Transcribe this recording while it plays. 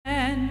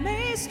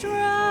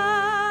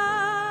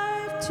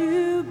strive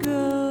to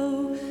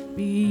go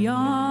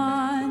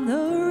beyond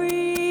the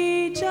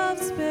reach of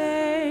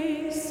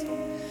space,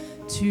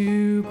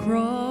 to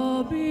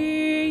crawl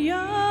beyond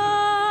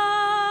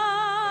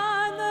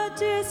the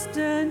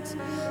distant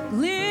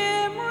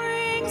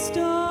glimmering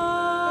stars.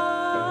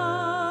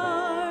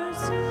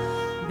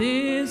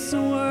 This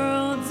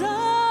world's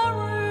a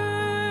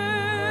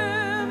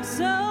room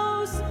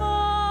so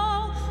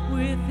small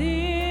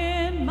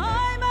within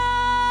my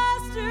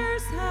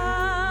master's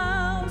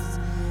house,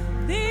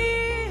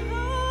 the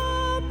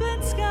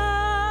open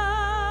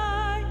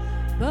sky,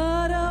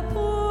 but a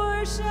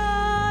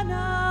portion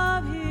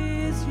of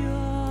his yard.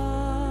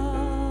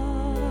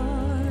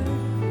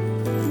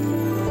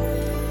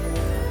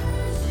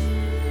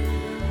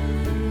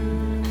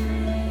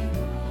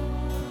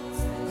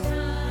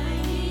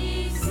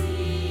 Tiny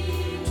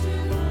seed to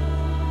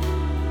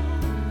lie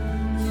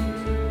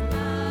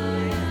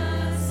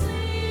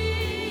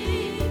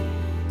asleep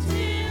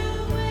till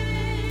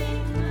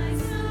wake my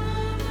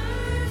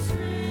summer's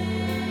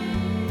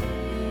rain.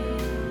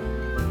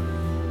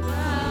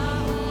 Our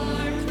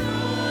heart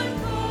not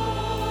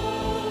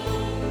cold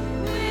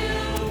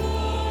will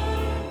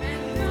warm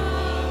and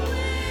come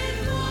with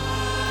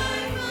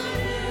life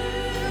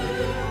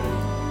anew.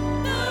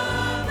 The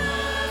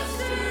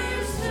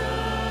Master's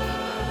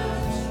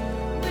touch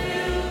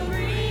will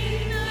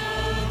bring the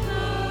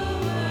glow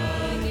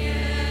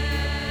again.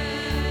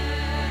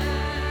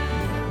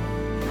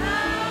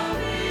 How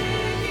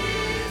big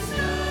is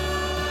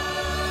God?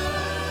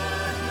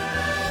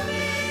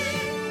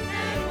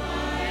 And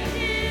wide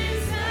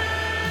His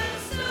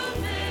hands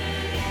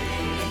domain.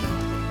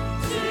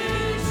 To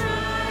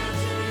try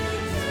to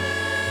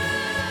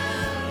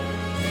tell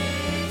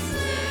these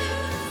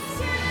lips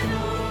can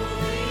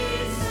only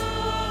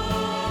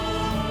soar.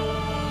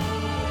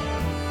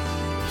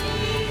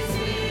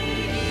 Easy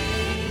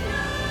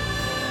enough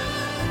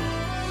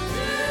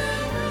to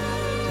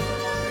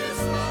rule this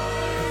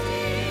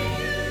mighty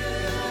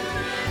universe,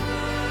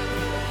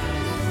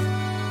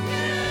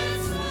 yet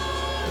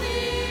small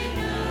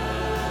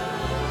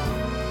enough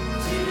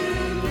to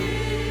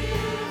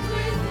live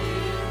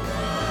within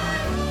my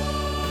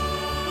heart.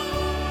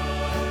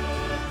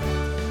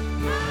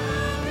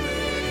 How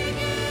big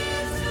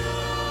is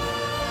God?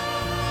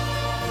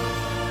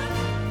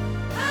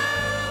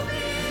 How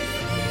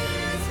big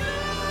is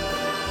God?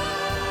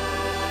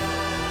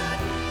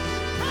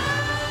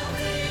 How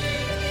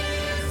big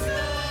is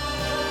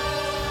God?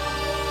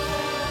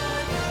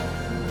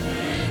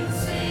 Then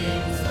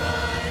sings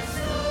my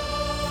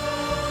soul,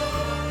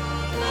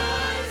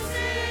 my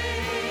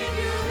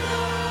Savior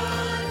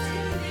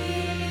unto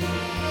Thee.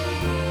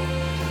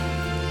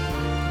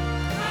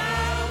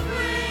 How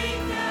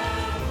great Thou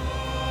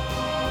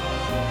art!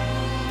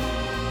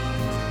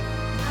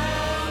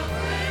 How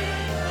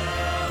great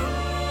Thou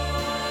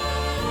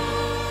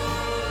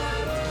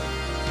art!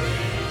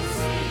 Then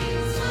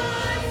sings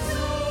my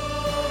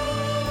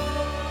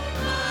soul,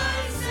 my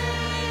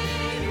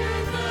Savior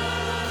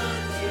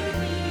unto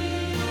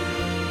Thee.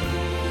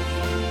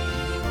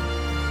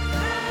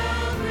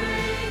 How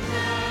great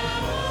Thou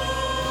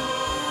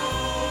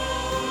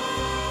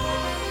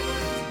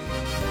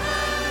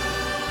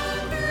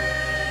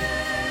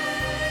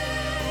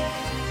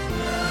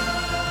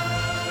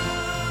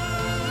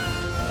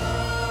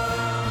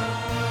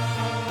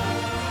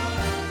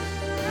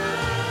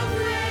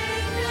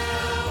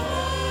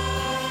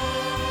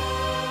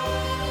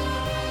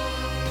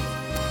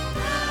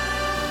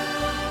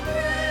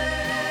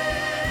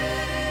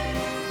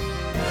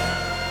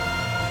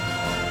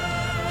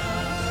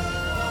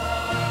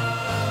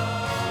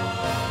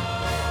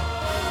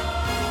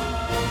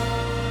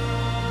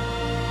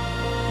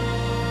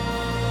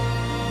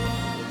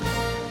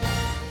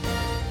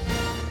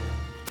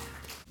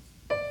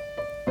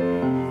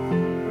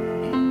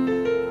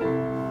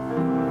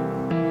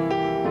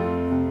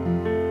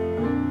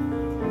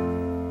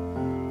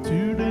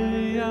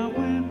Today I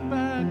went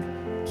back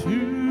to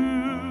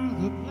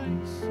the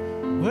place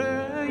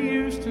where I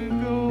used to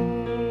go.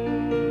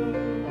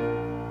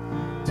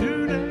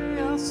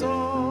 Today I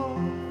saw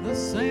the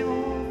same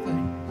old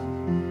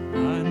things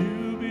I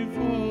knew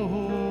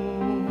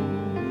before.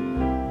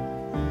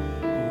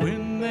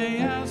 When they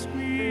asked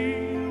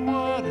me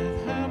what had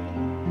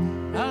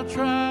happened, I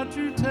tried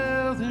to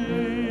tell them.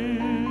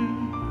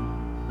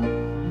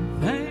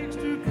 Thanks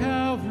to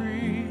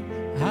Calvary,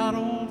 I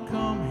don't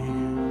come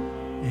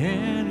here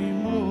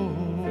anymore.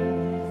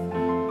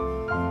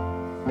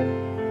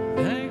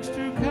 Thanks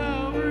to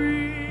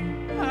Calvary,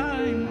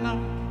 I'm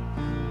not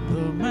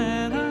the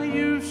man I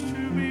used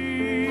to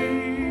be.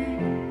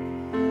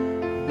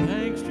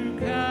 Thanks to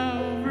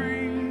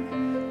Calvary,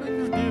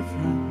 things are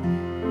different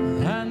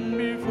than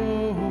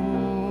before.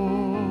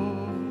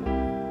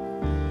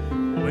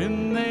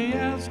 When they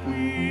ask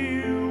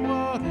me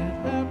what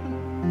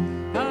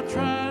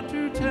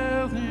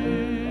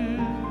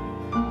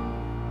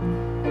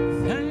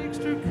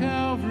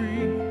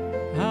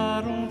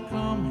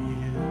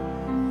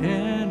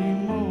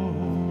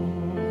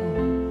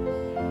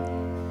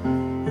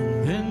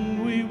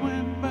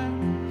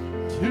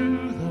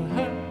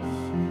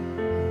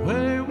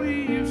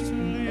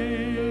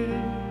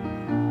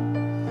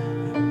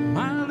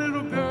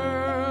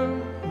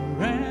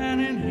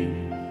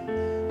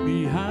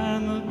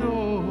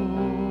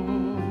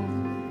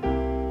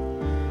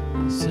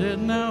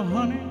said, now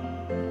honey,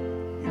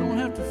 you don't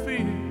have to fear.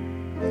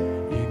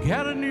 You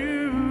got a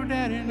new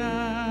daddy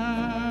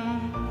now.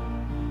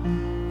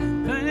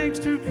 And thanks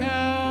to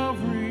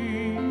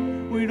Calvary,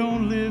 we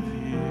don't live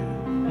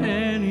here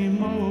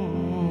anymore.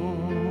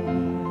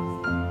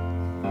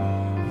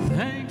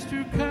 Thanks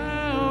to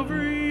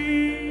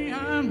Calvary,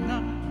 I'm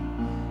not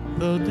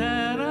the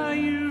dad I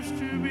used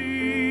to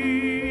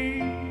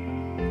be.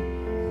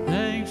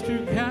 Thanks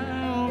to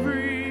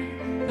Calvary,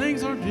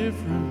 things are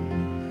different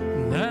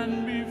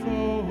than before.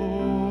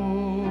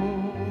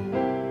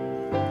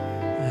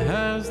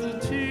 As the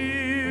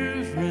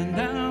tears ran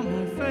down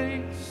my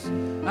face,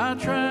 I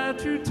tried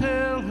to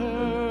tell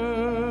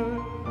her,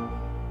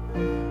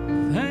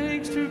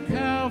 thanks to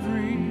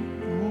Calvary,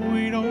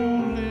 we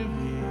don't live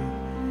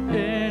here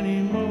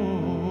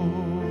anymore.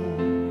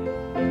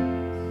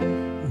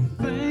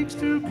 Thanks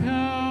to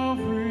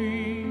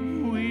Calvary,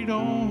 we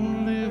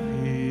don't live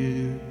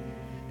here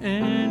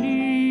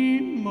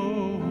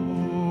anymore.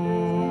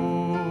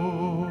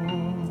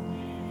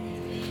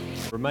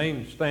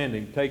 Remain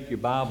standing. Take your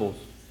Bibles.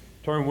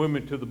 Turn with me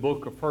to the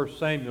book of 1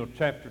 Samuel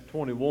chapter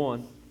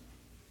 21.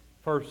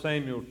 1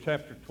 Samuel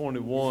chapter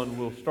 21.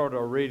 We'll start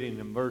our reading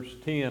in verse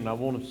 10. I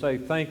want to say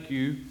thank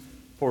you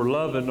for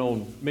loving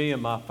on me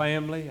and my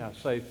family. I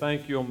say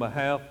thank you on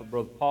behalf of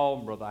Brother Paul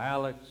and Brother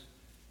Alex.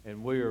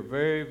 And we are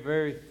very,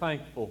 very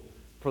thankful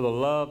for the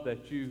love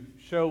that you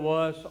show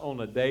us on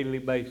a daily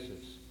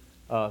basis.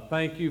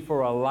 Thank you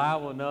for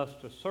allowing us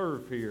to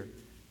serve here.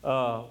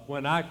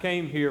 When I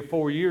came here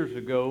 4 years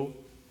ago,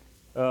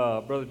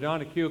 Brother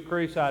Johnny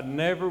Kilcrease, I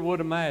never would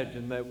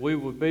imagine that we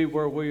would be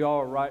where we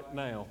are right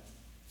now.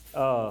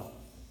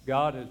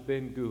 God has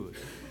been good.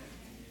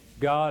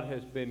 God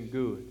has been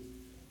good.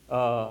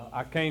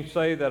 I can't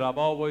say that I've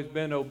always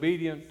been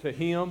obedient to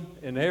Him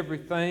in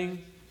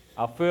everything.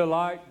 I feel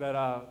like that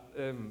I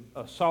am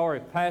a sorry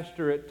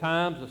pastor at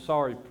times, a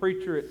sorry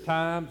preacher at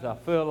times. I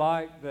feel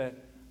like that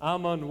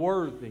I'm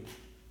unworthy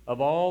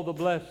of all the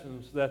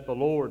blessings that the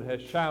Lord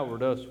has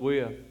showered us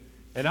with.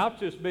 And I'll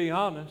just be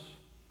honest,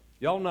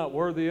 y'all not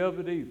worthy of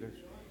it either.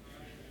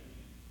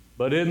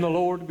 But isn't the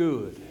Lord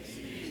good?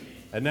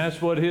 And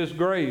that's what His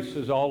grace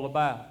is all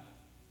about.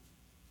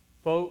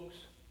 Folks,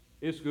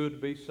 it's good to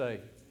be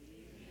saved.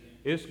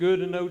 It's good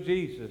to know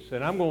Jesus.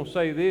 And I'm going to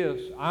say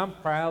this, I'm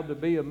proud to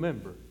be a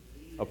member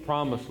of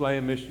Promised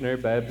Land Missionary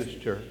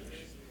Baptist Church.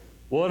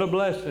 What a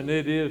blessing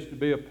it is to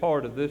be a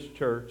part of this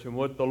church and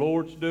what the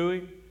Lord's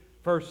doing.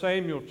 1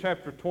 Samuel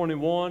chapter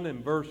 21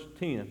 and verse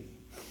 10.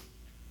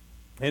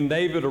 And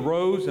David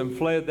arose and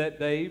fled that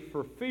day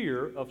for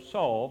fear of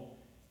Saul,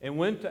 and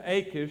went to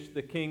Achish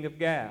the king of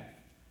Gath.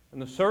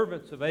 And the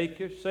servants of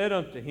Achish said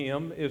unto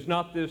him, Is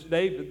not this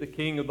David the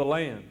king of the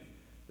land?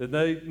 Did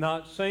they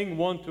not sing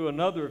one to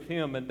another of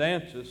him in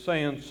dances,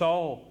 saying,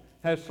 Saul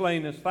has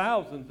slain his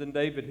thousands, and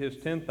David his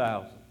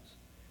 10,000s?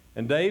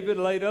 And David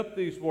laid up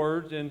these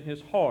words in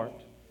his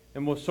heart,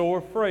 and was sore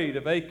afraid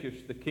of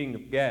Achish the king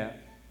of Gath.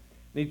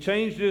 And he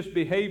changed his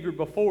behavior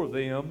before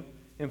them,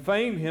 and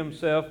feigned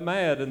himself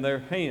mad in their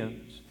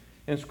hands,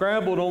 and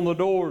scrabbled on the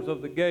doors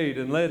of the gate,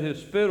 and let his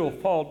spittle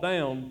fall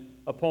down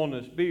upon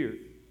his beard.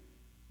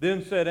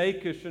 Then said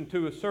Achish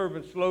unto his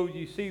servants, Lo,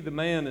 ye see the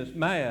man is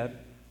mad.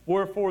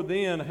 Wherefore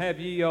then have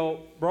ye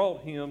all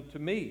brought him to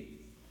me?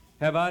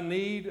 Have I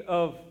need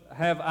of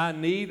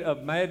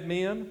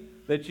madmen,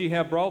 that ye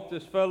have brought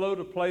this fellow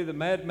to play the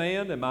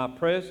madman in my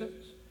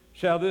presence?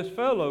 Shall this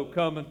fellow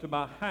come into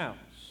my house?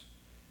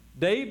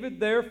 David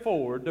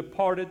therefore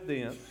departed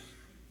thence,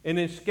 and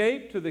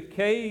escaped to the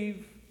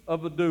cave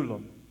of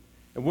Adullam.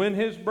 And when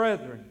his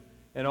brethren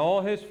and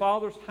all his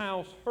father's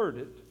house heard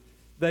it,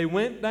 they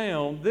went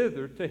down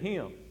thither to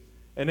him.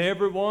 And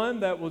every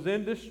one that was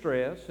in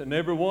distress, and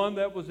every one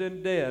that was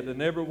in debt,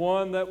 and every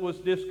one that was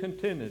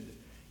discontented,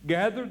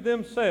 gathered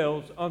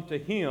themselves unto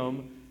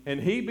him,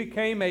 and he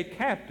became a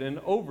captain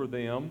over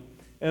them.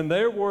 And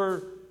there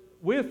were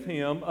with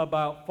him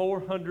about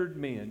 400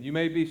 men. You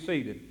may be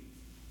seated.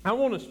 I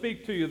want to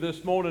speak to you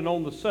this morning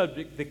on the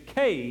subject, the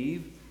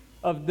cave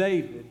of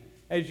David.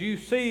 As you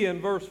see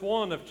in verse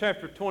 1 of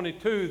chapter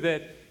 22,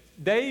 that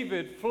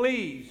David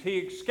flees, he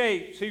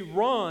escapes, he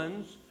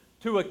runs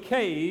to a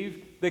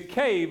cave, the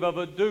cave of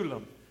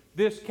Adullam.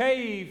 This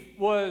cave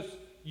was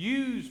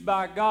used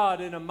by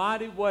God in a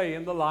mighty way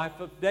in the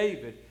life of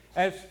David.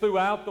 As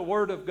throughout the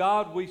Word of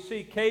God we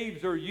see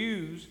caves are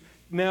used.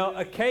 Now,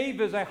 a cave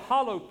is a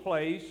hollow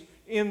place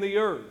in the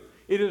earth.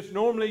 It is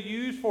normally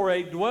used for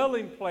a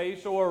dwelling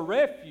place or a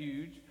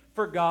refuge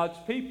for God's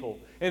people.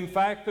 In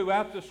fact,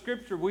 throughout the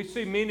Scripture, we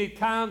see many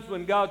times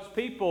when God's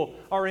people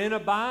are in a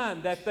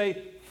bind that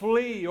they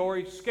flee or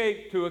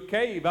escape to a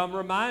cave. I'm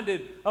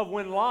reminded of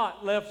when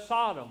Lot left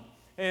Sodom.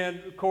 And,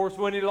 of course,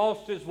 when he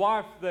lost his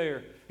wife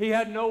there, he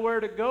had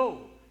nowhere to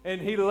go. And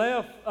he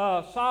left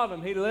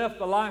Sodom. He left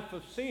the life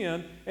of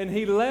sin, and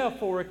he left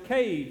for a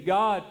cave.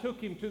 God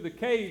took him to the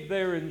cave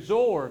there in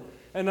Zoar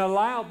and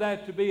allowed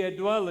that to be a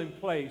dwelling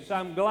place.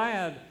 I'm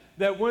glad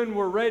that when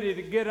we're ready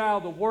to get out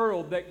of the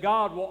world, that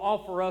God will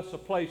offer us a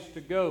place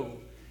to go.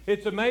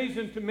 It's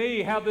amazing to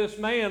me how this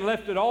man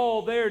left it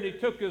all there and he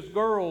took his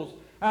girls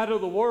out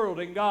of the world,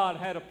 and God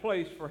had a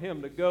place for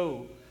him to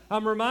go.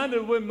 I'm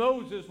reminded when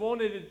Moses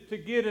wanted to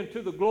get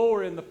into the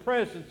glory and the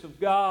presence of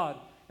God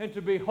and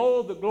to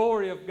behold the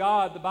glory of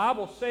God, the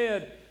Bible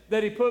said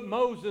that he put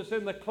Moses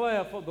in the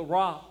cleft of the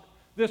rock.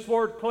 This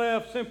word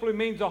cleft simply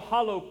means a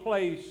hollow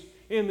place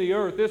in the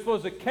earth. This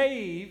was a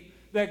cave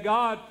that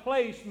God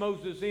placed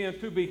Moses in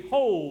to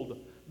behold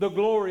the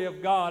glory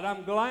of God.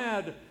 I'm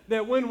glad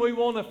that when we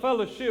want a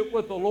fellowship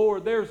with the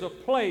Lord, there's a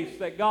place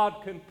that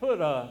God can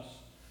put us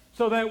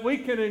so that we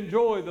can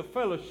enjoy the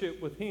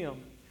fellowship with Him.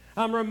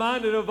 I'm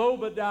reminded of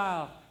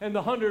Obadiah and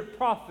the 100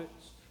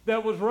 prophets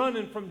that was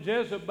running from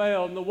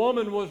Jezebel, and the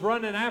woman was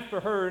running after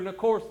her, and of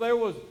course there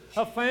was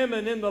a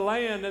famine in the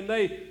land, and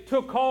they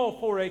took off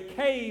for a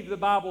cave, the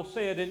Bible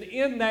said, and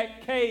in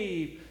that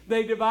cave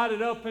they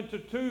divided up into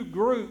 2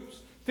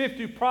 groups,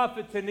 50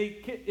 prophets in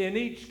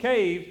each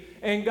cave,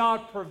 and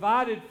God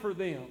provided for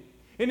them.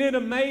 Isn't it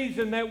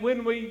amazing that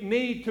when we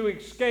need to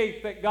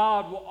escape, that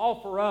God will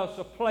offer us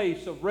a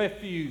place of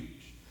refuge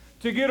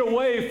to get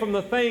away from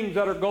the things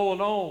that are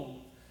going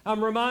on?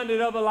 I'm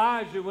reminded of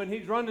Elijah when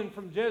he's running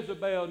from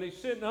Jezebel and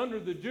he's sitting under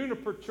the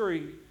juniper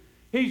tree.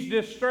 He's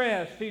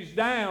distressed, he's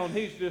down,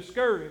 he's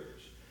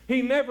discouraged.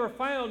 He never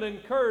found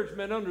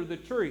encouragement under the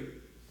tree.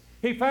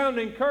 He found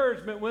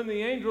encouragement when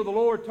the angel of the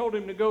Lord told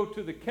him to go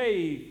to the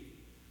cave.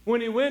 When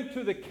he went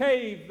to the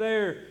cave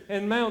there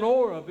in Mount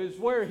Oreb is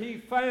where he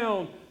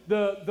found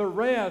the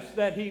rest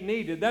that he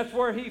needed. That's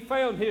where he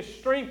found his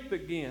strength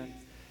again.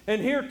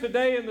 And here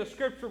today in the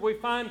Scripture we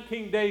find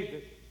King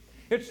David.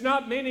 It's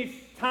not many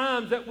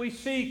times that we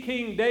see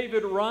King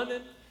David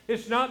running.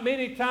 It's not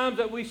many times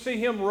that we see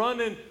him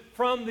running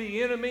from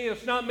the enemy.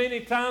 It's not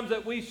many times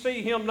that we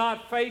see him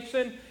not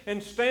facing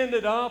and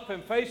standing up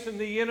and facing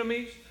the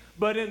enemies.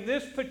 But in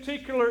this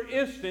particular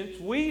instance,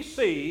 we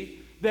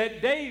see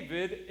that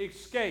David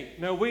escaped.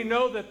 Now we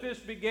know that this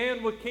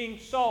began with King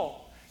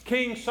Saul.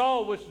 King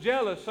Saul was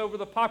jealous over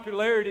the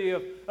popularity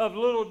of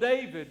little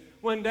David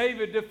when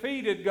David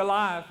defeated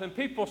Goliath, and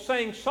people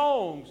sang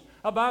songs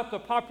about the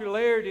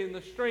popularity and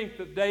the strength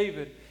of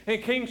David.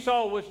 And King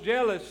Saul was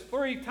jealous.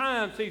 3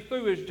 times he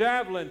threw his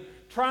javelin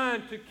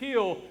trying to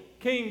kill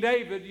King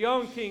David,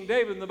 young King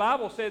David. And the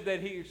Bible said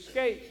that he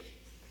escaped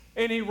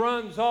and he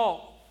runs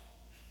off.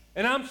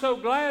 And I'm so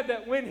glad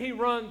that when he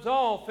runs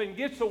off and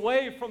gets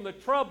away from the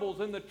troubles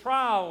and the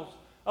trials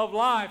of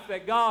life,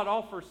 that God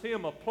offers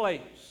him a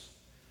place.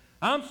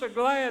 I'm so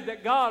glad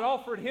that God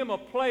offered him a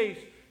place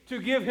to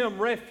give him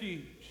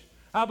refuge.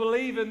 I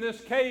believe in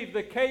this cave,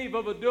 the cave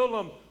of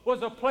Adullam,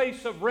 was a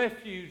place of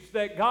refuge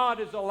that God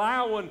is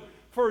allowing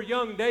for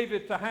young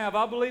David to have.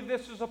 I believe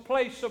this is a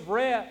place of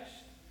rest.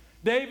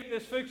 David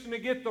is fixing to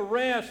get the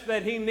rest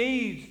that he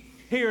needs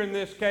here in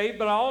this cave,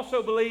 but I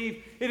also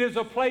believe it is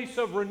a place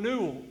of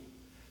renewal.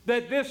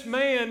 That this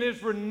man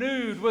is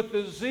renewed with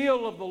the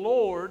zeal of the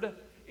Lord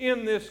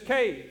in this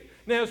cave.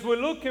 Now, as we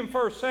look in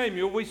 1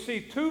 Samuel, we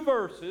see 2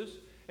 verses.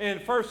 In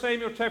 1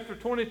 Samuel chapter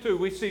 22,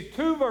 we see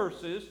 2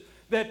 verses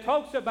that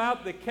talks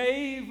about the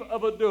cave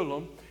of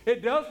Adullam.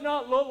 It does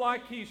not look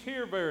like he's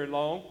here very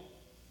long.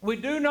 We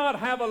do not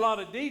have a lot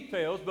of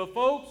details, but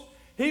folks,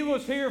 he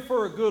was here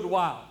for a good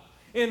while.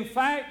 In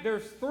fact,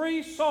 there's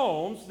 3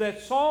 psalms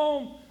that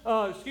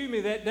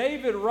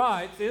David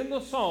writes in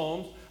the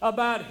Psalms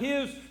about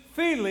his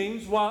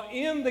feelings while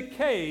in the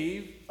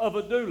cave of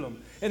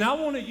Adullam. And I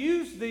want to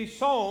use these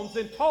psalms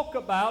and talk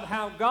about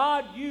how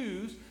God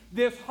used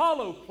this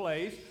hollow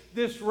place,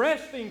 this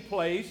resting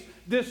place,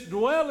 this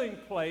dwelling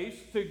place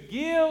to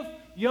give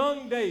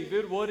young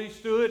David what he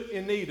stood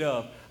in need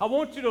of. I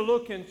want you to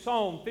look in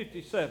Psalm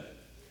 57.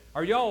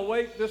 Are y'all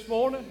awake this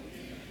morning?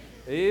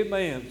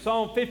 Amen.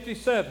 Psalm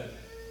 57.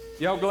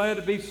 Y'all glad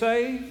to be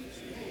saved?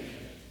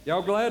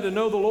 Y'all glad to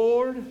know the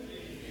Lord?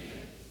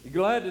 You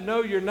glad to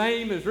know your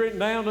name is written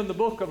down in the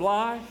book of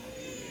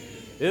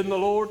life? Isn't the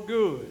Lord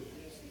good?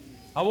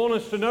 I want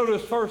us to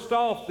notice first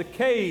off the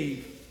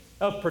cave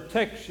of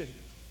protection.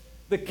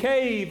 The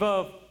cave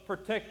of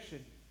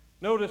protection.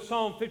 Notice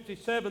Psalm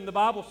 57, the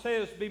Bible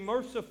says, "Be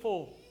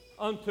merciful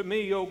unto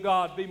me, O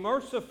God, be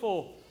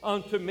merciful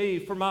unto me,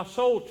 for my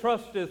soul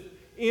trusteth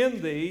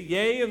in thee,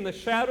 yea, in the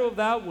shadow of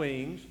thy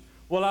wings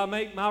will I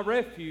make my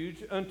refuge,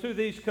 unto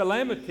these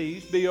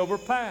calamities be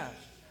overpassed.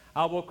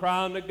 I will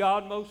cry unto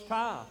God most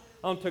high,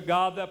 unto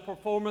God that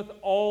performeth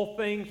all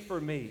things for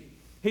me.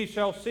 He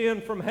shall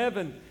send from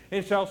heaven,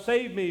 and shall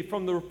save me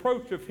from the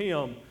reproach of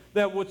him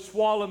that would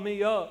swallow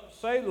me up.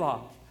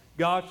 Selah.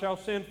 God shall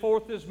send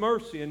forth his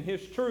mercy and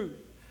his truth.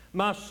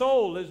 My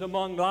soul is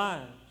among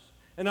lions,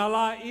 and I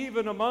lie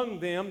even among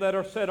them that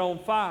are set on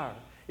fire,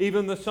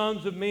 even the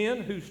sons of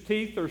men whose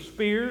teeth are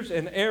spears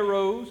and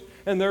arrows,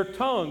 and their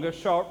tongue a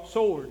sharp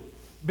sword.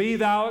 Be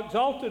thou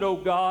exalted, O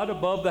God,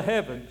 above the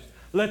heavens.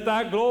 Let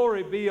thy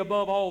glory be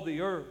above all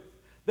the earth.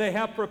 They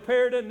have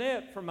prepared a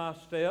net for my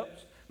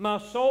steps. My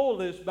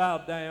soul is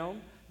bowed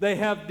down. They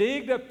have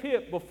digged a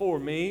pit before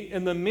me,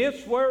 in the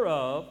midst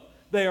whereof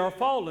they are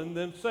fallen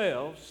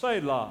themselves.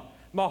 Selah.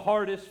 My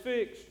heart is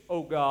fixed,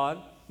 O God.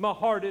 My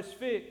heart is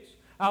fixed.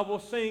 I will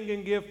sing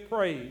and give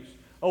praise.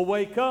 Oh,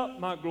 wake up,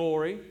 my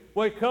glory.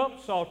 Wake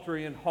up,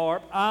 psaltery and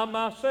harp. I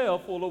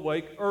myself will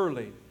awake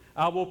early.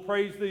 I will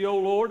praise thee, O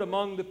Lord,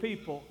 among the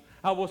people.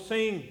 I will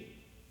sing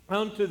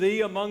unto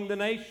thee among the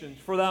nations.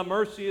 For thy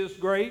mercy is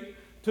great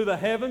to the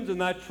heavens, and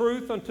thy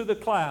truth unto the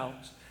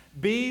clouds.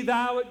 Be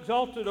thou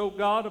exalted, O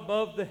God,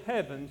 above the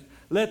heavens.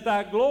 Let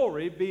thy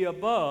glory be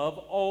above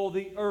all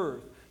the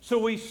earth. So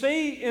we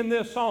see in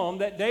this psalm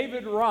that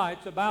David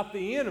writes about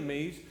the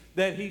enemies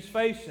that he's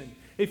facing.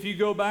 If you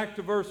go back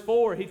to verse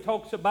 4, he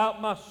talks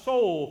about my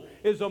soul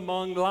is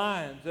among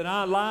lions, and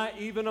I lie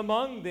even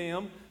among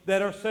them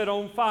that are set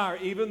on fire,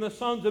 even the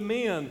sons of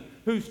men,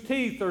 whose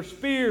teeth are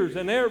spears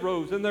and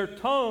arrows, and their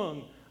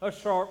tongue a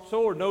sharp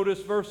sword.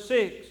 Notice verse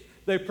 6.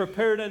 They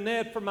prepared a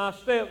net for my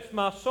steps.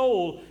 My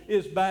soul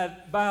is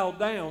bowed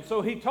down.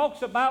 So he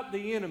talks about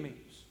the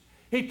enemies.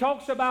 He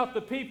talks about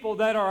the people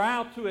that are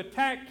out to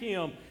attack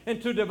him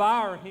and to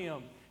devour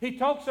him. He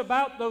talks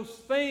about those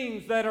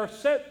things that are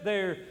set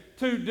there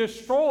to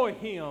destroy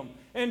him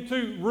and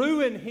to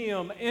ruin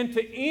him and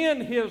to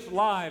end his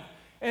life.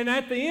 And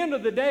at the end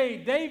of the day,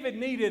 David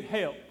needed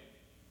help.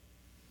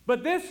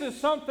 But this is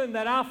something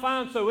that I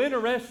find so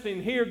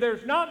interesting here.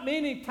 There's not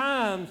many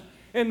times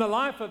in the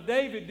life of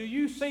David do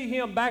you see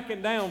him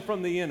backing down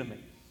from the enemy.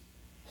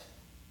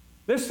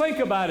 Let's think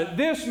about it.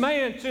 This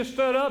man just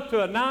stood up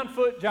to a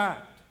 9-foot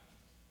giant.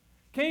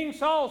 King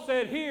Saul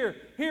said,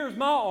 here's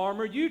my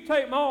armor. You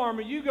take my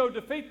armor. You go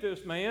defeat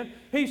this man.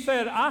 He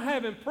said, I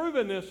haven't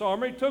proven this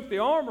armor. He took the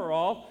armor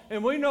off,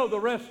 and we know the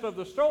rest of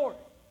the story.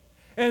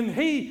 And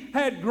he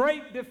had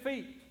great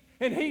defeat.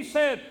 And he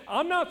said,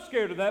 I'm not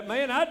scared of that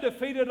man. I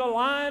defeated a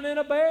lion and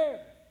a bear.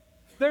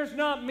 There's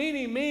not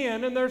many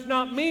men and there's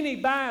not many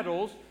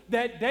battles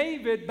that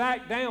David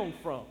backed down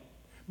from.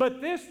 But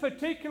this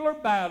particular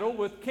battle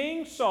with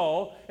King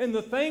Saul and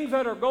the things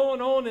that are going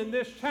on in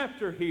this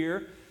chapter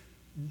here,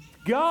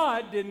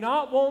 God did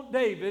not want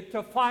David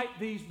to fight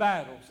these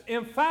battles.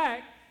 In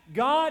fact,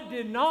 God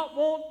did not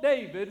want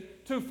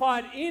David to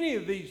fight any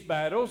of these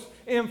battles.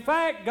 In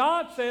fact,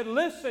 God said,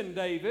 listen,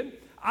 David,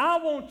 I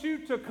want you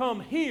to come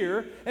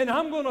here, and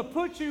I'm going to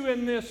put you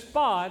in this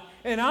spot,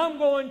 and I'm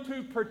going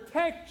to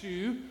protect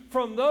you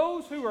from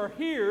those who are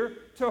here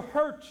to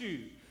hurt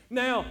you.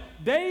 Now,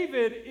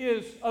 David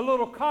is a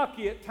little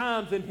cocky at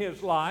times in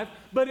his life,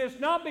 but it's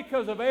not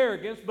because of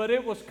arrogance, but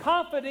it was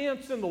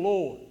confidence in the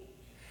Lord.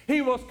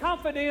 He was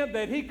confident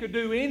that he could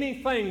do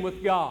anything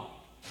with God.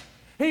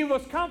 He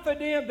was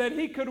confident that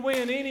he could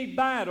win any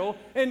battle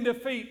and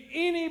defeat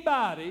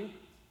anybody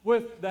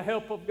with the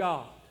help of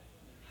God.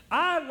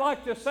 I'd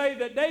like to say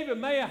that David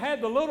may have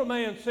had the little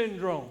man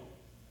syndrome.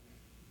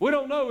 We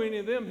don't know any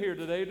of them here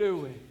today, do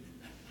we?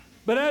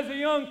 But as a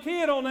young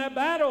kid on that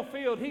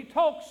battlefield, he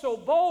talked so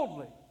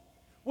boldly.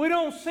 We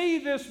don't see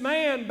this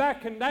man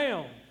backing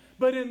down.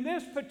 But in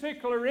this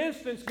particular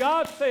instance,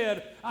 God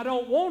said, I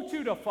don't want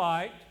you to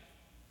fight.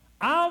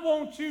 I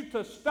want you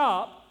to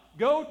stop,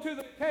 go to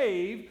the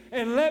cave,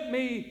 and let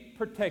me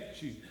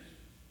protect you.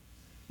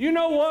 You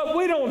know what?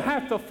 We don't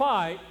have to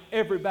fight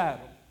every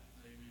battle.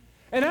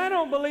 And I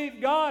don't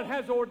believe God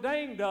has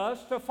ordained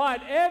us to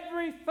fight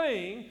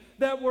everything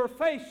that we're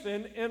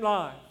facing in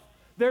life.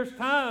 There's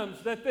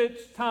times that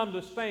it's time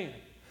to stand.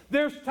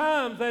 There's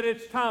times that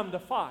it's time to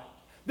fight.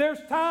 There's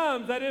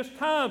times that it's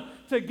time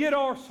to get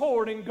our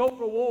sword and go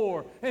to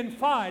war and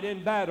fight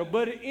in battle.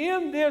 But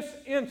in this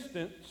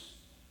instance,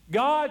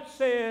 God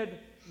said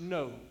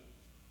no.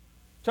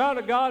 Child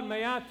of God,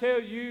 may I tell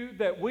you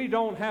that we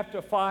don't have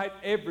to fight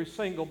every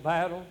single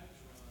battle.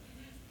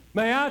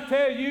 May I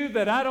tell you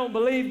that I don't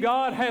believe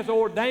God has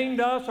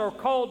ordained us or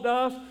called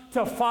us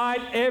to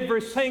fight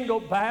every single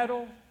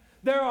battle.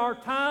 There are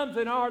times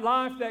in our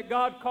life that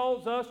God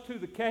calls us to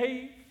the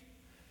cave.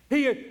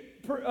 He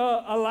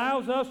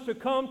allows us to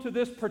come to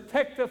this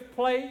protective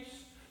place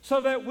so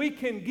that we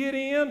can get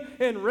in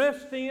and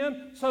rest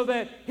in so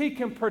that He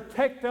can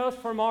protect us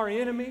from our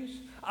enemies.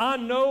 I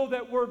know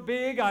that we're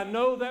big, I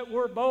know that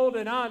we're bold,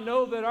 and I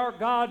know that our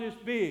God is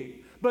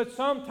big. But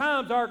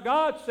sometimes our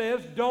God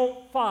says,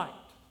 don't fight.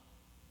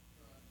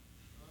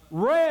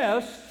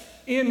 Rest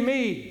in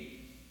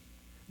me.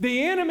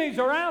 The enemies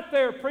are out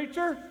there,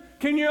 preacher.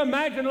 Can you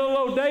imagine little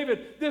old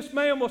David? This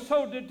man was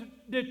so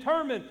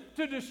determined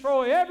to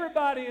destroy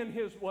everybody in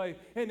his way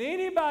and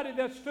anybody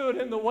that stood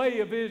in the way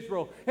of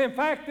Israel. In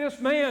fact,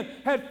 this man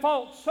had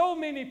fought so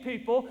many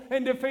people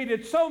and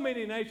defeated so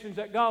many nations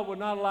that God would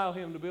not allow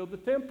him to build the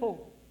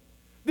temple.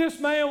 This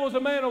man was a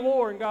man of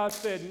war, and God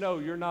said, no,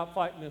 you're not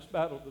fighting this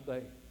battle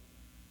today.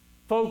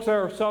 Folks,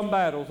 there are some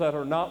battles that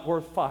are not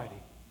worth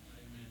fighting.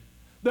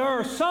 There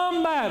are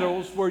some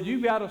battles where you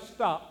got to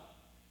stop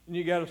and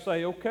you got to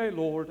say, okay,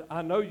 Lord,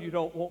 I know you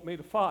don't want me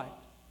to fight,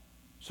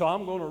 so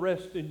I'm going to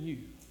rest in you.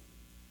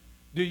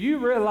 Do you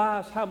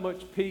realize how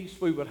much peace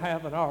we would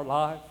have in our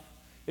life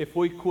if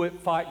we quit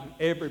fighting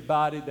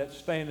everybody that's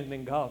standing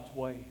in God's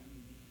way?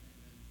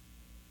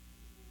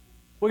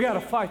 We got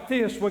to fight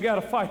this, we got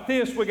to fight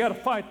this, we got to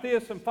fight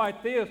this and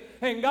fight this.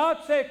 And God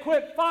said,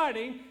 quit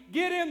fighting,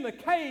 get in the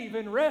cave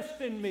and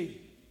rest in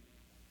me.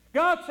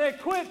 God said,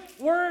 quit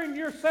worrying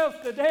yourselves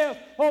to death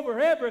over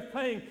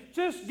everything.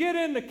 Just get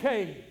in the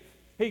cave.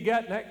 He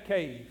got in that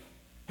cave.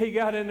 He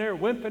got in there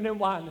whimpering and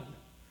whining.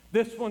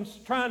 This one's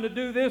trying to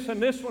do this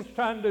and this one's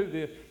trying to do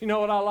this. You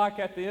know what I like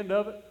at the end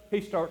of it? He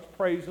starts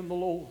praising the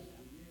Lord.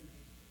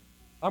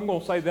 I'm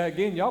going to say that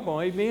again. Y'all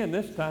going to amen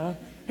this time.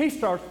 He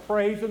starts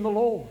praising the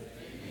Lord.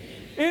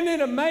 Isn't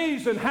it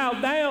amazing how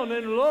down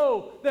and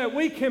low that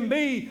we can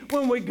be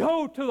when we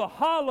go to the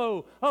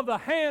hollow of the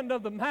hand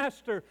of the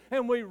Master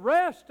and we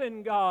rest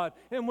in God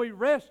and we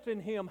rest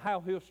in Him,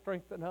 how He'll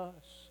strengthen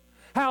us,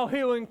 how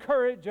He'll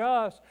encourage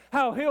us,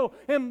 how He'll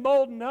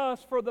embolden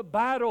us for the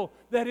battle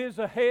that is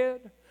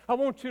ahead. I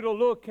want you to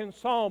look in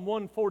Psalm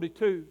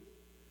 142.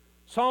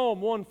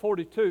 Psalm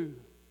 142.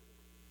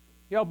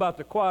 Y'all about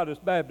the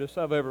quietest Baptists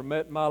I've ever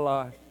met in my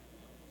life.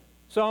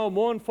 Psalm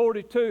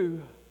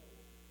 142.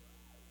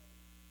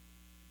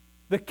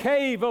 The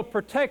cave of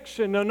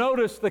protection. Now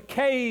notice the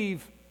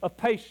cave of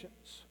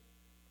patience.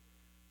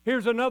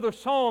 Here's another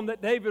psalm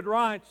that David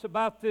writes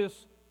about this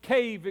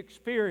cave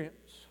experience.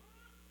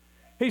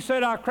 He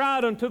said, I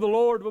cried unto the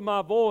Lord with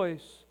my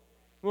voice.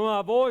 With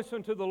my voice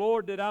unto the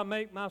Lord did I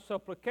make my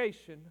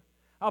supplication.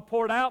 I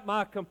poured out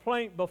my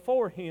complaint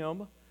before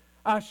Him.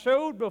 I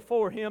showed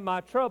before Him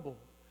my trouble.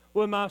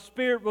 When my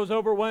spirit was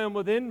overwhelmed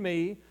within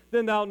me,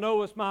 then Thou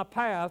knowest my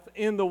path.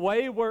 In the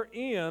way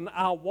wherein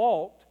I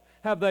walked,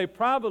 have they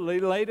privately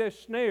laid a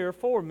snare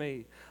for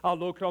me. I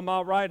looked on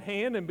my right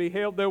hand and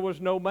beheld there was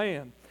no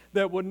man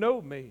that would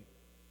know me.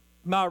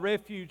 My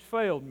refuge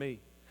failed me.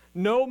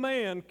 No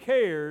man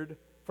cared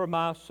for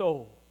my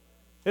soul.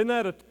 Isn't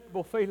that a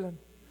terrible feeling?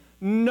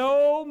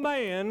 No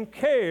man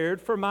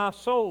cared for my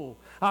soul.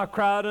 I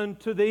cried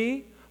unto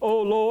Thee,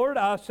 O Lord.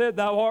 I said,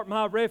 Thou art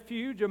my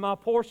refuge and my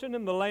portion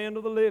in the land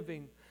of the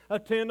living.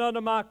 Attend unto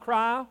my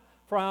cry,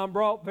 for I am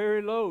brought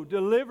very low.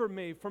 Deliver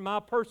me from my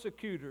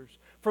persecutors,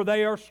 for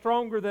they are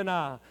stronger than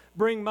I.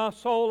 Bring my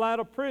soul out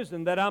of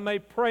prison, that I may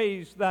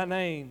praise Thy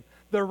name.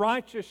 The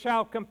righteous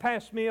shall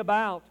compass me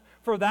about,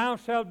 for Thou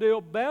shalt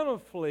deal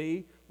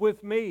bountifully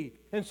with me.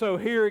 And so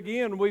here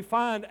again we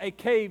find a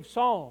cave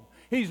psalm.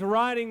 He's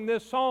writing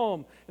this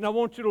psalm, and I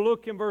want you to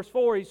look in verse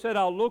 4. He said,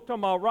 I looked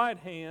on my right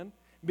hand,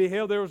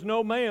 beheld there was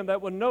no man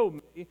that would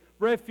know me.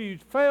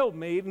 Refuge failed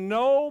me.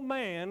 No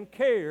man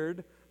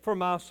cared for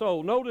my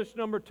soul. Notice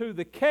number 2,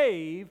 the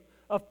cave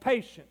of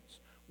patience.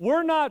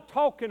 We're not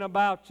talking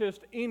about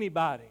just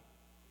anybody.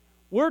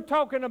 We're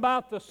talking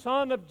about the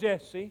son of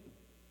Jesse,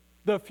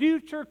 the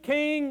future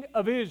king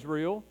of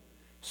Israel,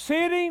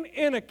 sitting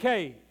in a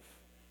cave.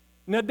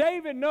 Now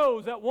David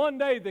knows that one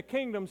day the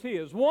kingdom's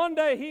his. One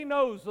day he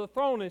knows the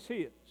throne is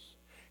his.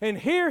 And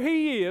here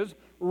he is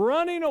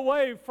running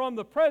away from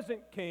the present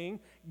king,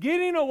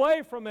 getting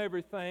away from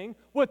everything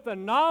with the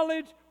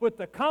knowledge, with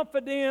the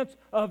confidence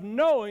of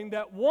knowing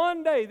that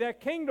one day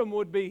that kingdom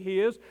would be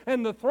his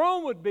and the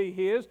throne would be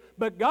his,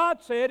 but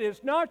God said,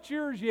 it's not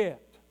yours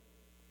yet.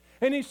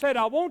 And He said,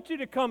 I want you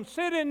to come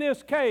sit in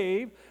this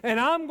cave and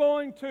I'm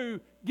going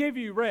to give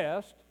you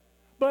rest,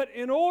 but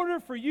in order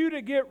for you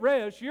to get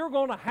rest, you're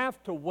going to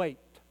have to wait.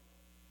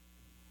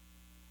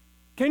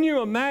 Can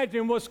you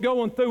imagine what's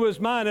going through his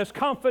mind, as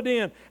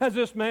confident as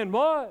this man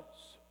was?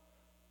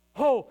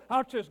 Oh,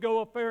 I'll just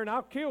go up there and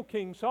I'll kill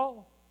King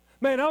Saul.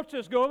 Man, I'll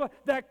just go over.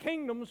 That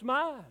kingdom's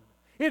mine.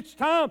 It's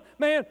time.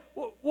 Man,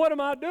 what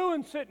am I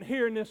doing sitting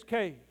here in this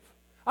cave?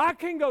 I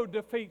can go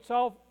defeat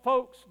Saul.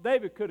 Folks,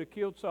 David could have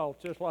killed Saul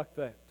just like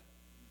that.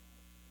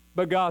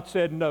 But God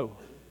said, no.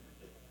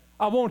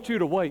 I want you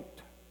to wait.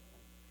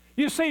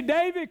 You see,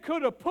 David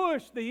could have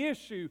pushed the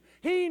issue.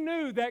 He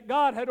knew that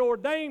God had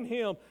ordained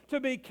him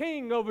to be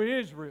king over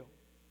Israel.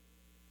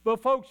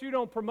 But folks, you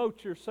don't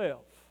promote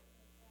yourself.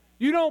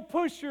 You don't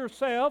push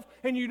yourself,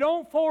 and you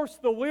don't force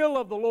the will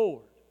of the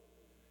Lord.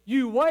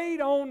 You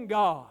wait on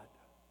God.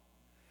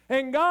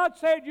 And God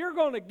said, you're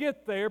going to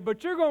get there,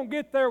 but you're going to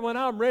get there when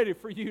I'm ready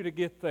for you to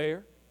get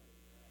there.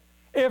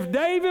 If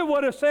David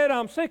would have said,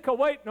 I'm sick of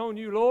waiting on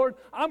you, Lord,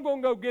 I'm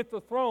going to go get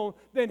the throne,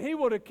 then he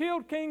would have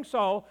killed King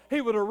Saul.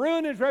 He would have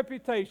ruined his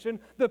reputation.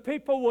 The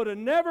people would have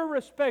never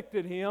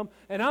respected him.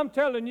 And I'm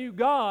telling you,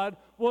 God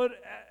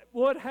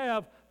would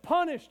have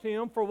punished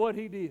him for what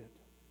he did.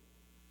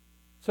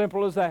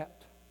 Simple as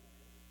that.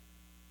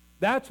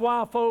 That's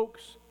why,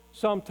 folks,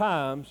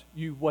 sometimes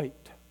you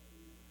wait.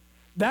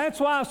 That's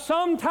why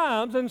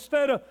sometimes,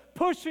 instead of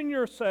pushing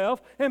yourself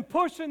and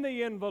pushing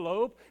the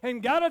envelope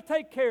and got to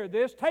take care of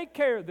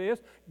this,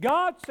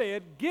 God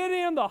said, get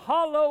in the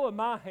hollow of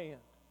my hand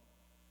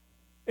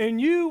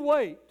and you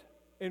wait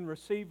and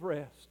receive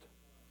rest.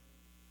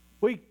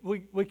 We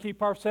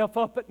keep ourselves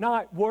up at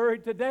night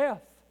worried to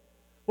death.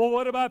 Well,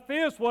 what about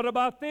this? What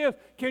about this?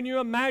 Can you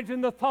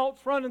imagine the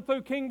thoughts running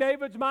through King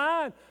David's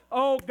mind?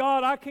 Oh,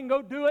 God, I can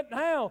go do it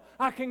now.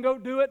 I can go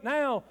do it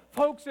now.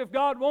 Folks, if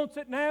God wants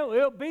it now,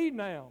 it'll be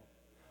now.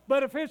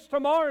 But if it's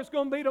tomorrow, it's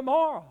going to be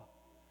tomorrow.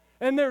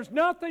 And there's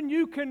nothing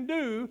you can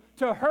do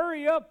to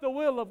hurry up the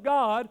will of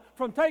God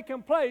from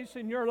taking place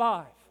in your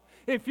life.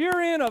 If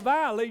you're in a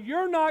valley,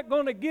 you're not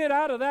going to get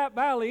out of that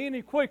valley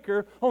any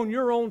quicker on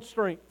your own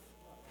strength.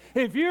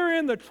 if you're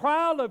in the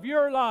trial of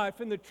your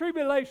life, in the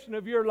tribulation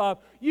of your life,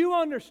 you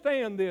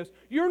understand this.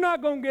 You're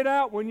not going to get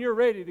out when you're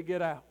ready to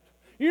get out.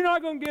 You're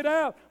not going to get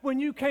out when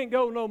you can't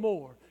go no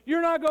more.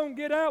 You're not going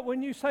to get out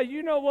when you say,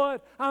 you know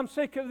what, I'm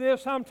sick of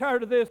this, I'm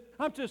tired of this,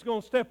 I'm just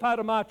going to step out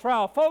of my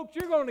trial. Folks,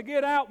 you're going to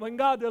get out when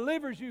God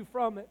delivers you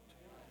from it.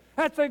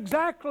 That's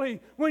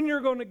exactly when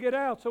you're going to get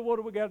out. So what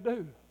do we got to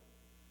do?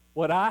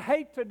 What I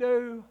hate to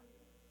do,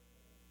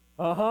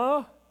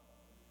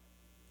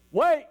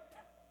 wait.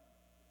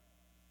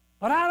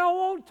 But I don't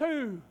want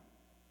to.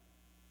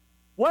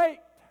 Wait.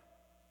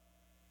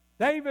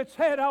 David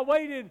said, I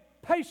waited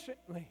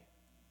patiently,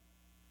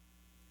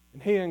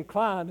 and He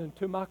inclined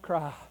unto my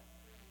cry.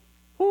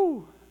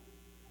 Whew.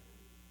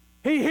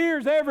 He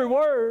hears every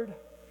word.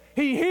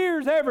 He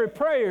hears every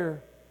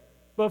prayer.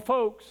 But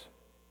folks,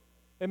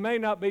 it may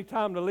not be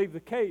time to leave the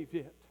cave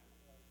yet.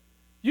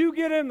 You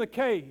get in the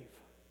cave.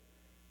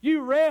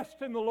 You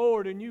rest in the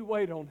Lord and you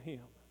wait on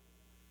Him.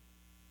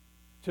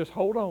 Just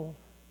hold on,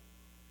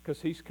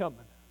 because He's coming.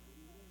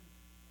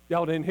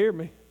 Y'all didn't hear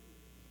me.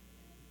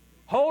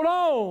 Hold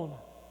on,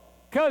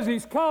 because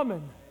He's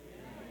coming.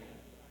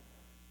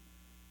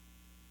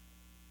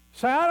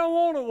 Say, I don't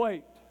want to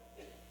wait.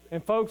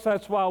 And folks,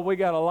 that's why we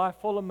got a life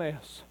full of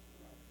mess.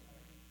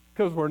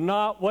 Because we're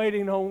not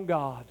waiting on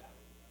God.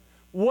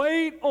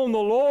 Wait on the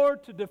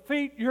Lord to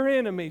defeat your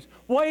enemies.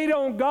 Wait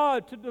on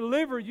God to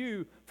deliver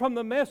you from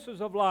the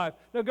messes of life.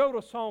 Now go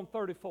to Psalm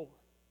 34.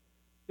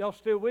 Y'all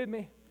still with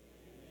me?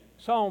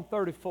 Psalm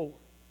 34.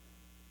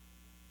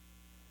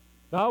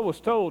 Now I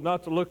was told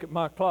not to look at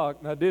my clock,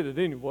 and I did it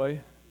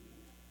anyway.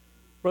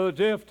 Brother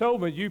Jeff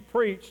told me, you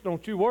preach,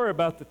 don't you worry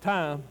about the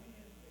time.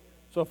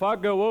 So if I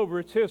go over,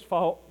 it's his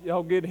fault.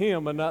 Y'all get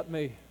him and not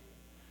me.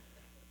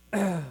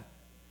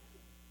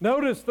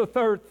 Notice the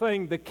third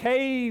thing, the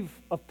cave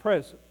of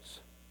presence.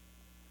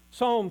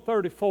 Psalm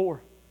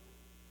 34.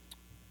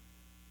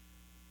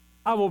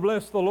 I will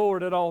bless the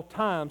Lord at all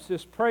times.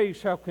 His praise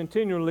shall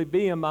continually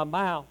be in my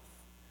mouth.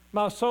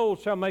 My soul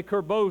shall make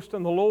her boast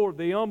in the Lord.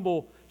 The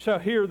humble shall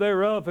hear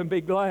thereof and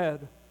be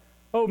glad.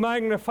 Oh,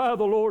 magnify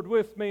the Lord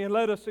with me, and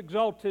let us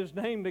exalt His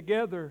name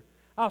together.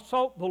 I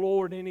sought the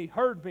Lord, and He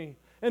heard me,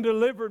 and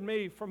delivered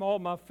me from all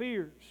my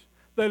fears.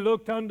 They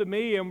looked unto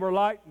me and were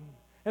lightened,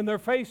 and their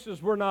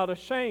faces were not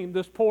ashamed.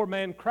 This poor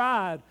man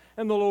cried,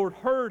 and the Lord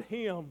heard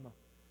him.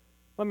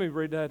 Let me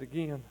read that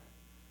again.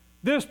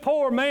 This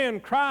poor man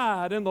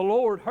cried, and the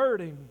Lord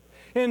heard him,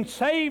 and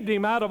saved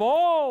him out of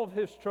all of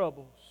his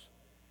troubles.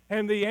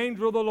 And the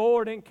angel of the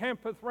Lord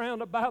encampeth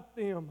round about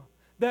them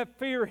that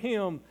fear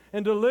Him,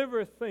 and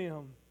delivereth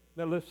them.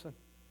 Now listen.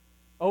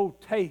 Oh,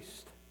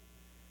 taste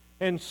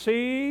and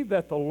see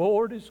that the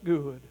Lord is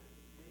good.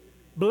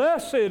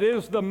 Blessed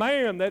is the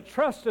man that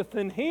trusteth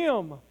in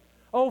Him.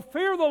 O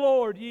fear the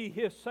Lord, ye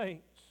His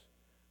saints,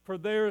 for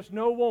there is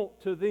no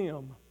want to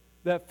them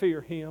that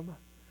fear Him.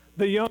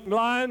 The young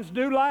lions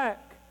do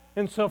lack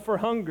and suffer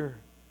hunger,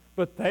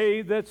 but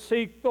they that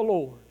seek the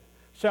Lord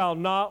shall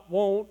not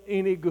want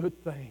any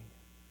good thing.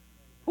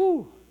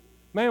 Whew,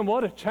 man,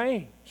 what a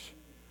change.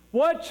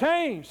 What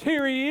change.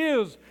 Here he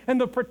is in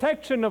the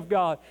protection of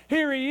God.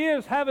 Here he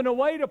is having to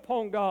wait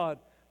upon God,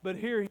 but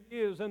here he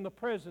is in the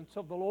presence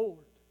of the Lord.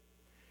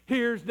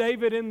 Here's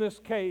David in this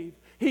cave.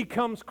 He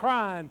comes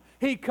crying.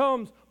 He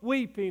comes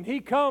weeping. He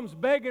comes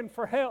begging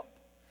for help.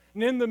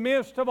 And in the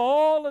midst of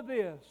all of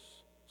this,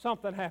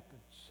 something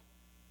happens.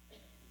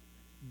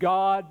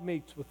 God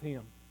meets with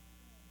him.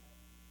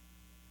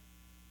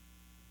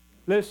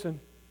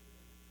 Listen,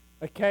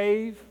 a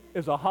cave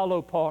is a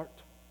hollow part.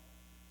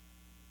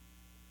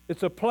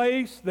 It's a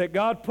place that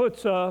God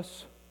puts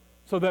us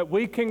so that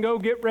we can go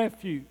get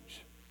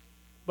refuge.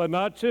 But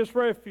not just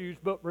refuge,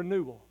 but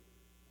renewal.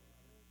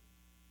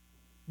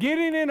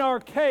 Getting in our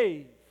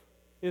cave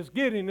is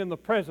getting in the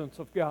presence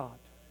of God.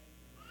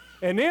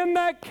 And in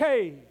that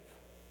cave,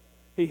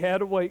 he had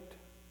to wait.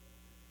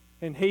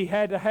 And he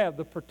had to have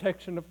the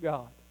protection of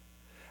God.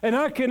 And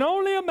I can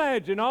only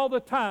imagine all the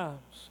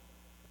times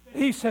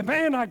he said,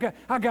 man, I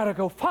got to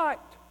go fight.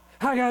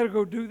 I got to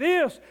go do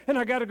this, and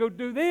I got to go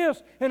do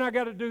this, and I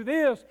got to do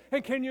this.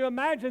 And can you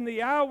imagine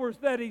the hours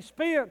that he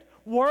spent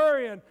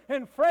worrying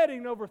and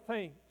fretting over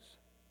things?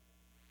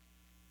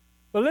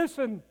 But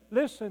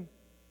listen.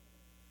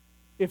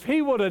 If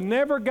he would have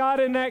never got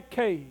in that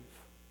cave,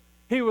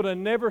 he would have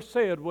never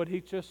said what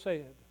he just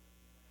said.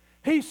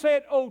 He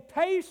said, oh,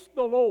 taste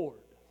the Lord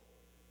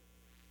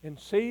and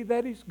see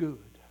that He's good.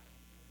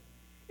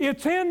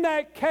 It's in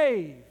that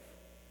cave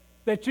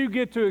that you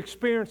get to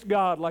experience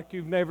God like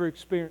you've never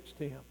experienced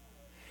Him.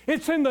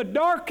 It's in the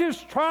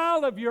darkest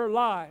trial of your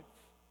life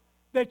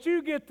that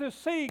you get to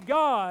see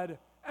God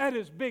at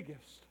His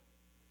biggest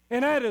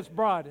and at His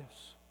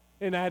brightest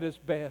and at His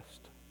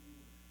best.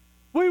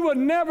 We would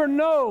never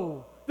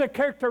know the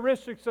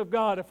characteristics of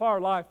God if our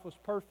life was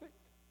perfect.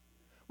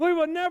 We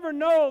would never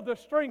know the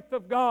strength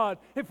of God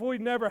if we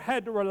never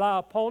had to rely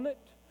upon it.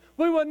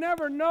 We would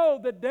never know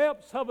the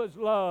depths of His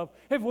love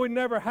if we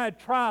never had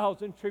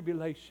trials and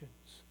tribulations.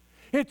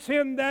 It's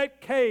in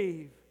that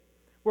cave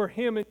where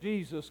Him and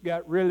Jesus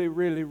got really,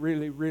 really,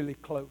 really, really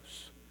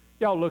close.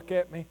 Y'all look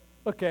at me.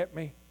 Look at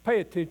me.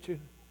 Pay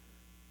attention.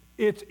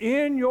 It's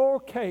in your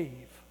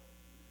cave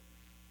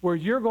where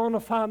you're going to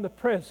find the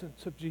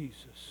presence of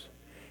Jesus.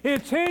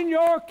 It's in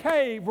your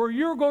cave where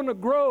you're going to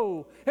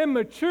grow and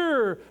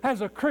mature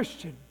as a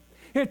Christian.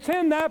 It's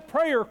in that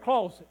prayer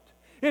closet.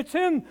 It's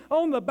in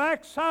on the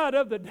backside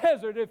of the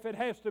desert if it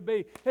has to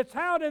be. It's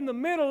out in the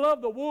middle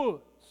of the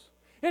woods.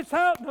 It's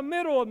out in the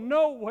middle of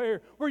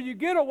nowhere where you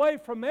get away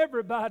from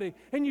everybody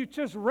and you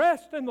just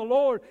rest in the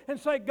Lord and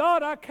say,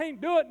 God, I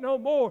can't do it no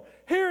more.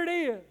 Here it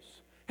is.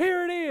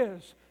 Here it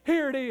is.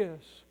 Here it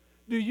is.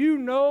 Do you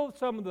know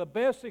some of the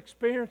best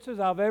experiences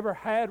I've ever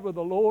had with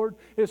the Lord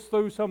is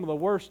through some of the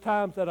worst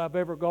times that I've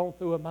ever gone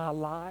through in my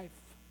life?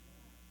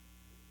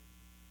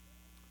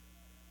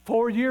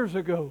 4 years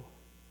ago,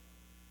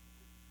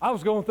 I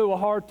was going through a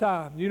hard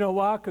time. You know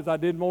why? Because I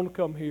didn't want to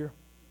come here.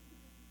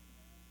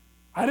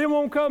 I didn't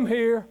want to come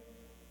here.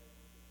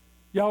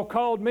 Y'all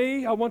called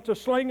me. I went to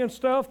slinging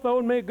stuff,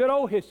 throwing me a good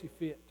old hissy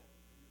fit.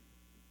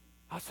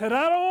 I said,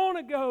 I don't want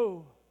to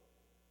go.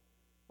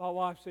 My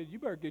wife said, you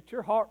better get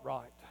your heart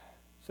right.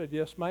 I said,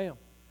 yes, ma'am.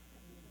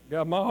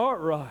 Got my heart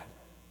right.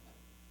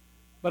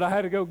 But I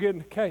had to go get in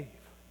the cave.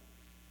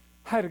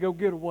 I had to go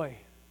get away.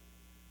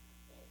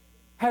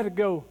 I had to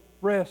go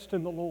rest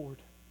in the Lord.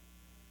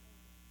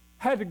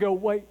 I had to go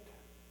wait.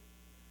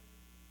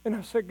 And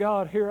I said,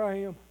 God, here I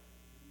am.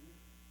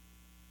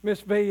 Miss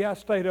V, I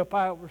stayed up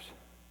hours.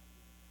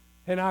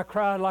 And I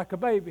cried like a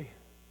baby.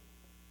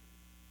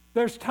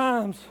 There's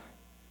times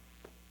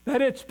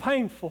that it's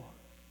painful.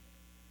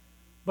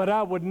 But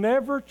I would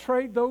never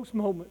trade those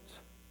moments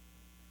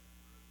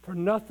for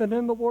nothing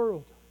in the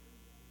world.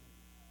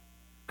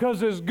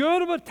 Because as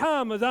good of a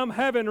time as I'm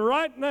having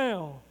right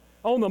now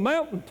on the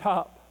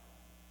mountaintop,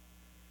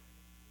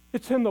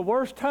 it's in the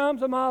worst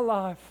times of my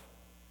life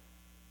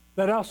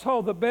that I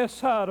saw the best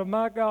side of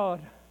my God.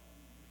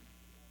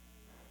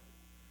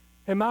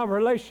 And my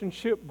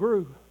relationship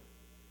grew.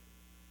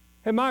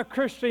 And my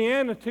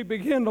Christianity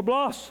began to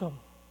blossom.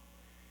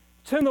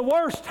 It's in the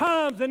worst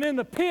times and in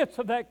the pits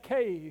of that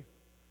cave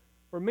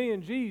where me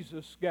and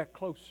Jesus got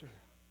closer.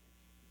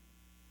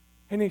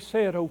 And he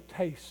said, oh,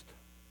 taste.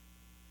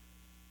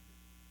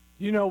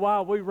 You know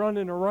why we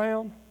running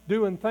around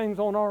doing things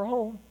on our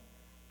own?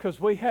 Because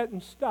we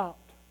hadn't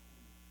stopped.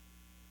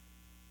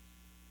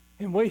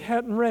 And we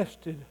hadn't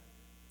rested.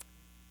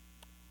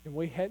 And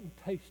we hadn't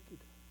tasted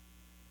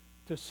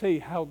to see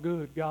how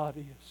good God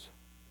is.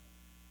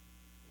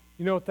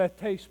 You know what that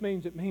taste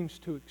means? It means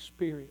to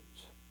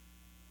experience.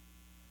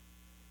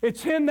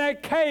 It's in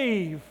that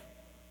cave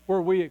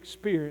where we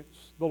experience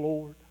the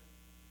Lord.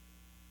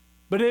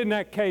 But isn't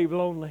that cave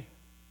lonely?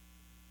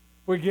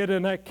 We get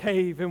in that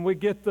cave and we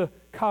get the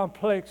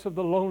complex of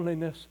the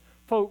loneliness.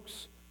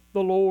 Folks,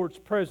 the Lord's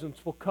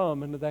presence will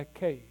come into that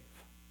cave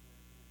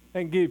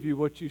and give you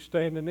what you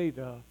stand in need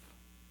of.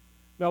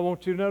 Now I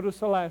want you to notice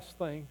the last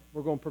thing.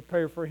 We're going to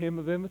prepare for a hymn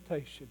of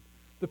invitation.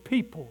 The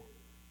people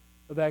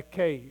of that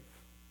cave.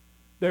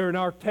 There in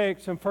our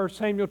text in 1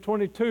 Samuel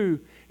 22,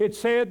 it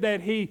said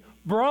that he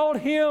brought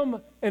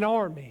him an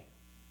army.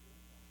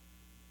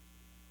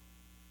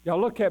 Y'all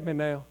look at me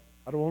now.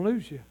 I don't want to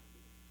lose you.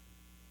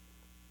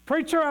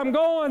 Preacher, I'm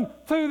going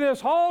through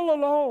this all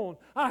alone.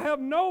 I have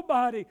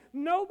nobody.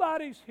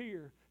 Nobody's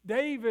here.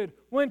 David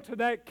went to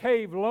that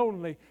cave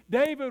lonely.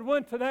 David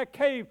went to that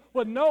cave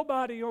with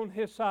nobody on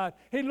his side.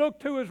 He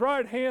looked to his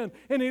right hand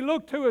and he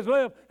looked to his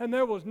left and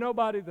there was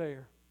nobody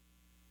there.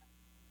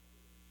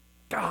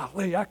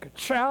 Golly, I could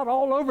shout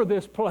all over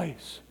this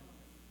place.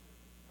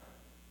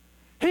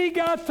 He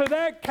got to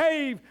that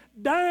cave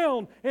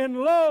down and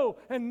low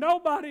and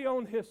nobody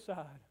on his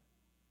side.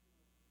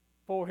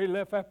 Before he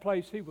left that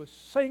place, he was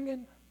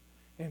singing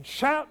and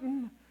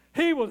shouting.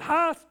 He was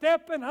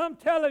high-stepping. I'm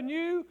telling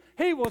you,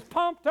 he was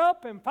pumped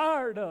up and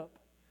fired up.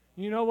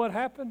 You know what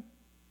happened?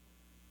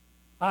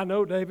 I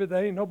know, David,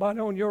 there ain't nobody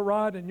on your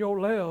right and your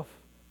left,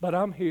 but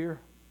I'm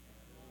here.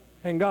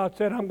 And God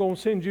said, I'm going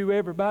to send you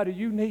everybody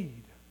you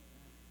need.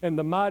 And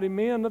the mighty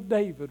men of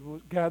David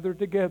was gathered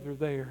together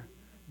there.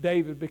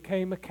 David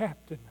became a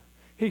captain.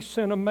 He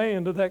sent a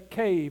man to that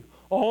cave.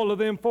 All of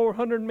them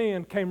 400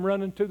 men came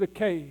running to the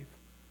cave.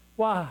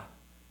 Why?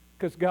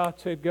 Because God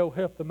said, go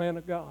help the man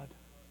of God.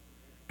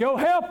 Go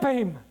help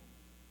him.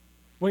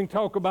 We can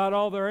talk about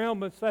all their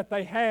ailments that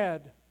they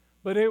had,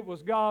 but it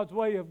was God's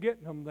way of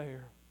getting them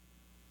there.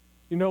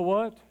 You know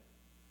what?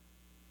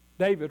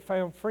 David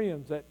found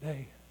friends that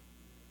day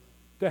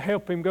to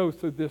help him go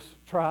through this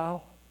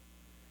trial.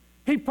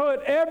 He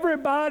put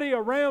everybody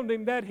around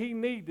him that he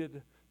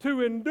needed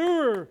to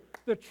endure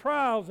the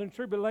trials and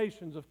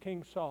tribulations of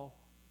King Saul.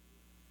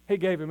 He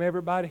gave him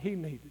everybody he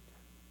needed.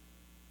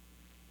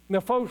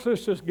 Now, folks,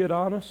 let's just get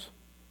honest.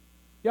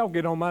 Y'all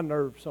get on my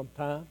nerves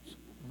sometimes.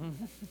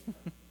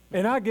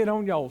 And I get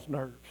on y'all's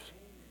nerves.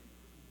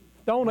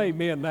 Don't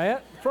amen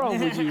that. What's wrong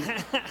with you?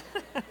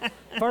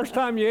 First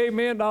time you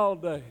amen all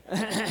day.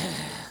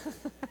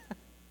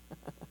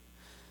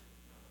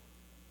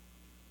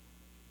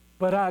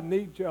 But I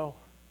need y'all.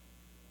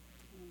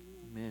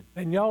 Amen.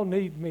 And y'all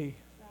need me.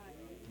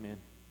 Amen.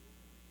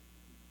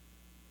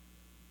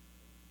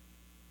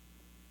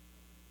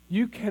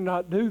 You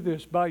cannot do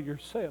this by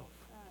yourself.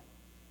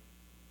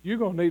 You're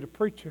going to need a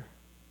preacher.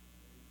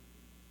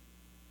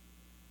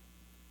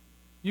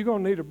 You're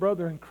going to need a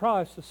brother in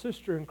Christ, a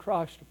sister in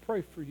Christ to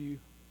pray for you.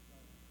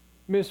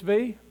 Miss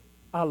V,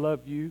 I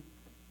love you.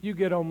 You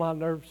get on my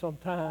nerves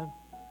sometime,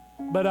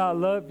 but I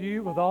love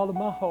you with all of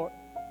my heart.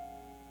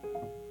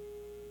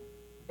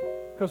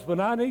 Because when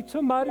I need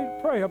somebody to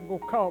pray, I'm going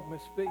to call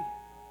Miss V.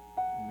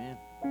 Amen.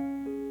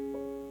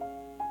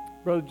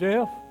 Brother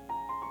Jeff,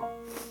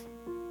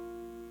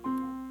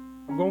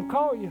 I'm going to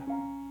call you.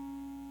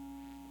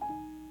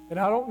 And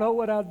I don't know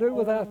what I'd do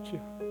without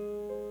you.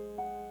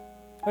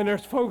 And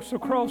there's folks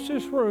across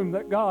this room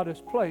that God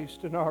has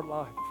placed in our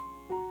life.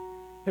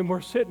 And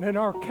we're sitting in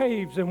our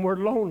caves and we're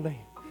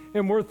lonely.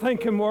 And we're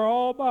thinking we're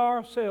all by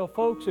ourselves.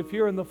 Folks, if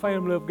you're in the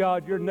family of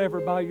God, you're never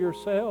by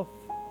yourself.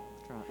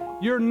 That's right.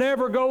 You're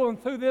never going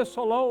through this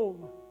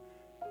alone.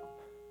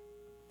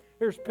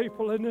 There's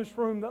people in this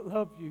room that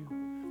love you.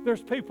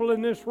 There's people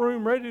in this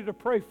room ready to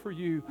pray for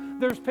you.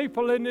 There's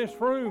people in this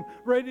room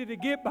ready to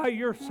get by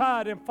your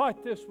side and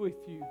fight this with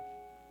you.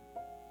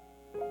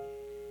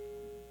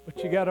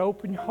 But you got to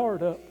open your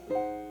heart up.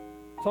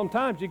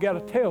 Sometimes you got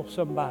to tell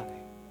somebody.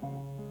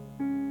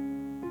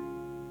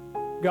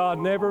 God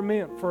never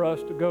meant for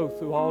us to go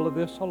through all of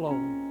this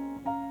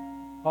alone.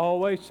 I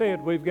always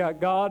said we've got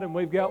God and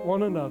we've got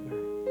one another.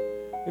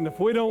 And if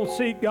we don't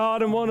seek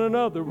God and one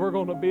another, we're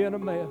going to be in a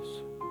mess.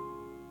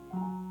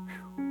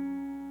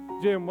 Whew.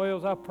 Jim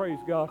Wells, I praise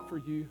God for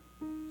you.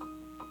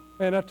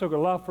 Man, that took a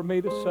lot for me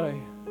to say.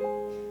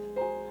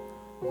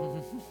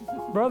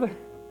 Brother,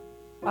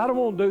 I don't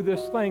want to do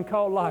this thing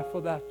called life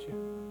without you.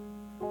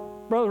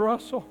 Brother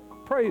Russell,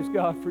 praise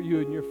God for you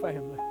and your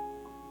family.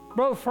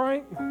 Brother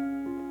Frank,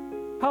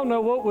 I don't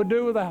know what we'd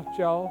do without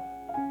y'all.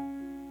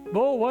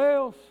 Bull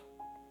Wells,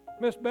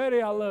 Miss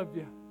Betty, I love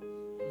you.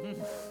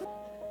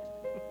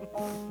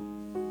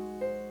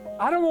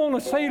 I don't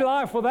want to see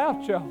life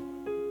without y'all.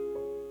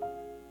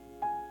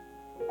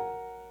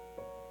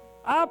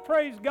 I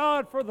praise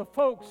God for the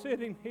folks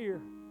sitting here.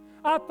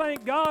 I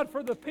thank God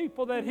for the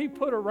people that He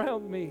put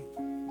around me.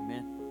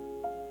 Amen.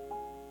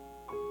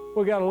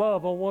 We got to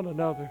love on one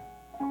another.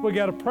 We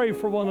got to pray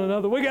for one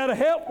another. We got to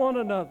help one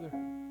another.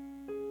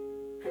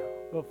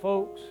 But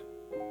folks,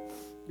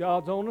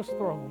 God's on His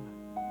throne.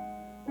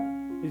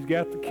 He's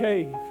got the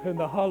cave in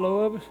the hollow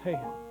of His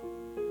hand.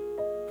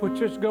 If we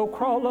just go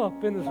crawl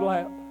up in His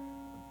lap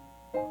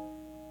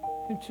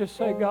and just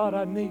say, God,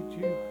 I need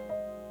you.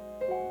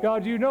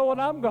 God, you know what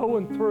I'm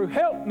going through.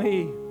 Help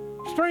me.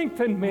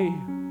 Strengthen me.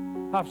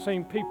 I've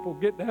seen people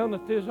get down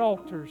at these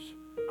altars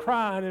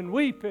crying and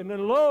weeping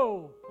and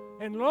low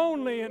and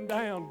lonely and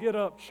down, get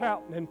up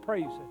shouting and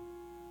praising.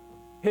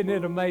 Isn't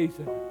it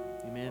amazing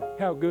Amen.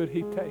 how good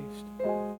He tastes?